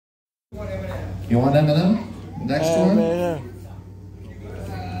You want M&M? Next one?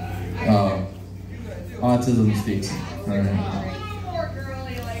 Oh. Autism speaks. Alright.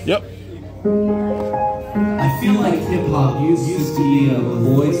 Yep. I feel like hip-hop used to be a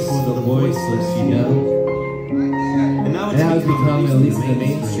voice for the voiceless, you know? And now it's become, at least in the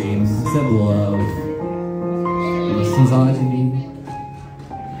mainstream, a symbol of misogyny,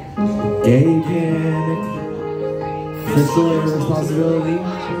 gay panic, fiscal irresponsibility.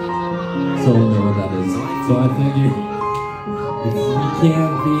 So I know what that is. So I figured if you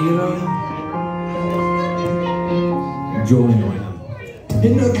can't beat them, join them.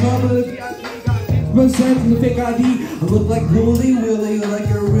 In the public, percent from the fake ID. I look like Wooly Willy, like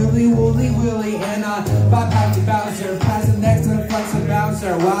a really Wooly Willy. And I bypass the bouncer, pass it next to the flex and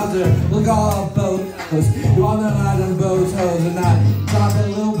bouncer. Wowzer, look all both hoes. You all know how them both hoes. And I drop a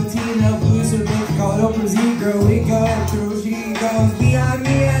little patina, booster, make it call it Oprah Z. Girl, we go through, she goes, me,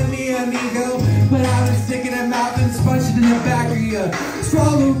 amigo. But I was sticking her mouth and sponge it in the back of you.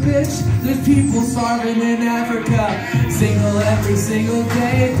 Swallow, bitch, there's people starving in Africa. Single every single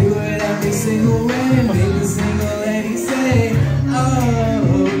day, do it every single way. Make a single lady say,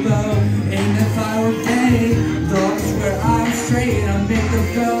 oh, though, ain't if I were gay. Though I swear I'm straight, I make the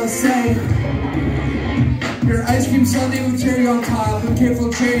fella say, your ice cream sundae with cherry on top. I'm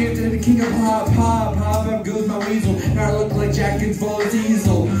careful cherry into the king of pop. Up goes my weasel. Now I look like Jack and full of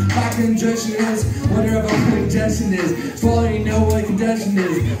diesel. My congestion is, wonder about what congestion is. Swallow, you know what congestion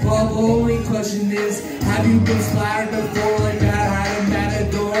is. Well, the only question is, have you been splattered before like that? Had a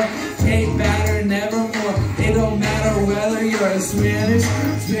matador, take batter, nevermore. It don't matter whether you're Swedish,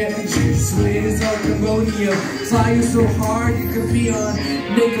 Swedish or Cambodian. Fly you so hard you could be on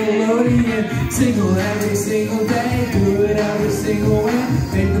Nickelodeon. Single every single day, do it every single way.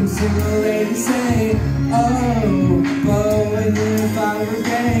 Make them single ladies say, oh, Bo, and if I were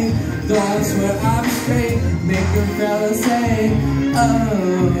gay, though I swear I'm straight, make them fellas say,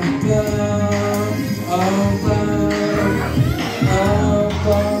 oh, Bo, oh, Bo, oh,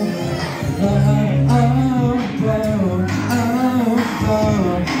 Bo, oh, Bo, oh, Bo.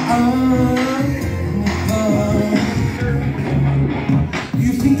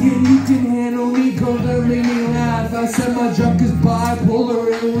 You thinking you can handle me, go there, make me laugh. I said my junk is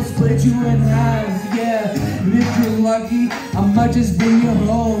bipolar, it will split you in half, yeah. And if you're lucky, I might just bring you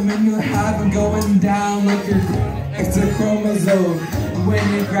home and you'll have it going down like your extra chromosome. When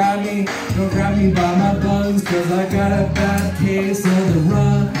you grab me, don't grab me by my buns, cause I got a bad case of the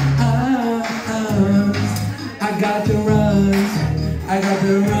run. I got the runs, I got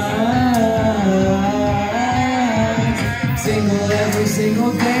the runs. Single every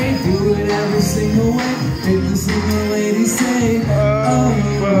single day, do it every single way. Make the single lady say, oh,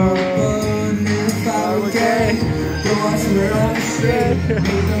 and if I were gay, though I swear I'm straight,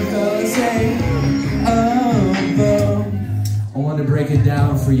 make them fellas say, oh, Bo. I want to break it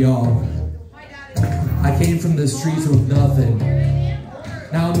down for y'all. I came from the streets with nothing.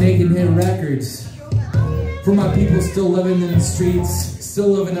 Now I'm making hit records. For my people still living in the streets, still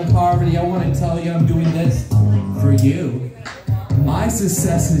living in poverty, I want to tell you I'm doing this for you. My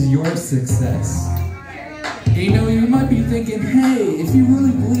success is your success. And you know, you might be thinking, hey, if you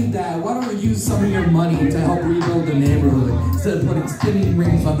really believe that, why don't we use some of your money to help rebuild the neighborhood instead of putting spinning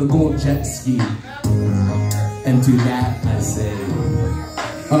rings on the gold jet ski? And to that I say,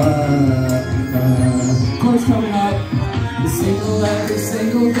 chorus coming up. Single every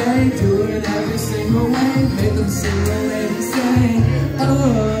single day, do it every single way. Make them single ladies say,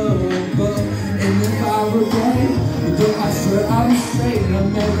 oh, Bo, and if I were gay, though I swear I'm straight, and I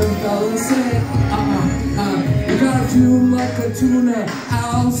make them fellas say, you got a tune like a tuna,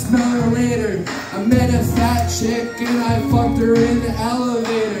 I'll smell her later. I met a fat chick and I fucked her in the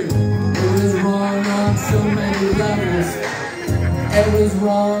elevator. It was wrong on so many levels. It was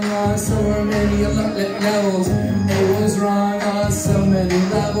wrong on so many levels. It was wrong on so many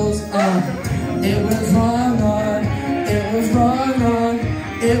levels. It was wrong on. It was wrong on.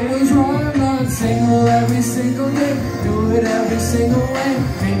 It was wrong on. Single every single day. Do it every single way.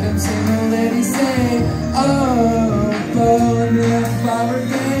 Make them single ladies say, oh, Bo, and if I were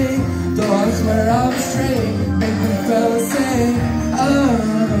gay, though I swear I'm straight, make them fellas say,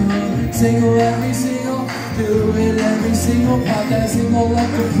 oh, single every single. Do it every single, pop that single like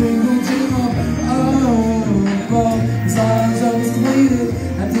a Pringle jingle. Oh, Bo, songs always deleted.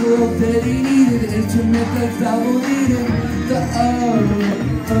 And the little bit he needed, instrument that's double needed. The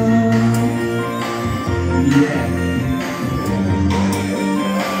yeah.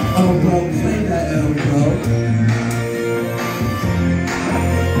 Oh, Bo, play that Bo.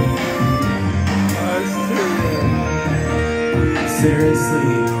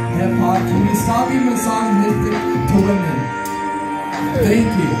 Seriously, hip hop. Can we stop being misogynistic to women?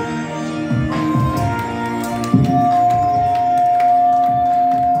 Thank you.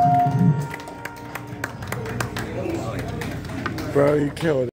 Bro, you killed it.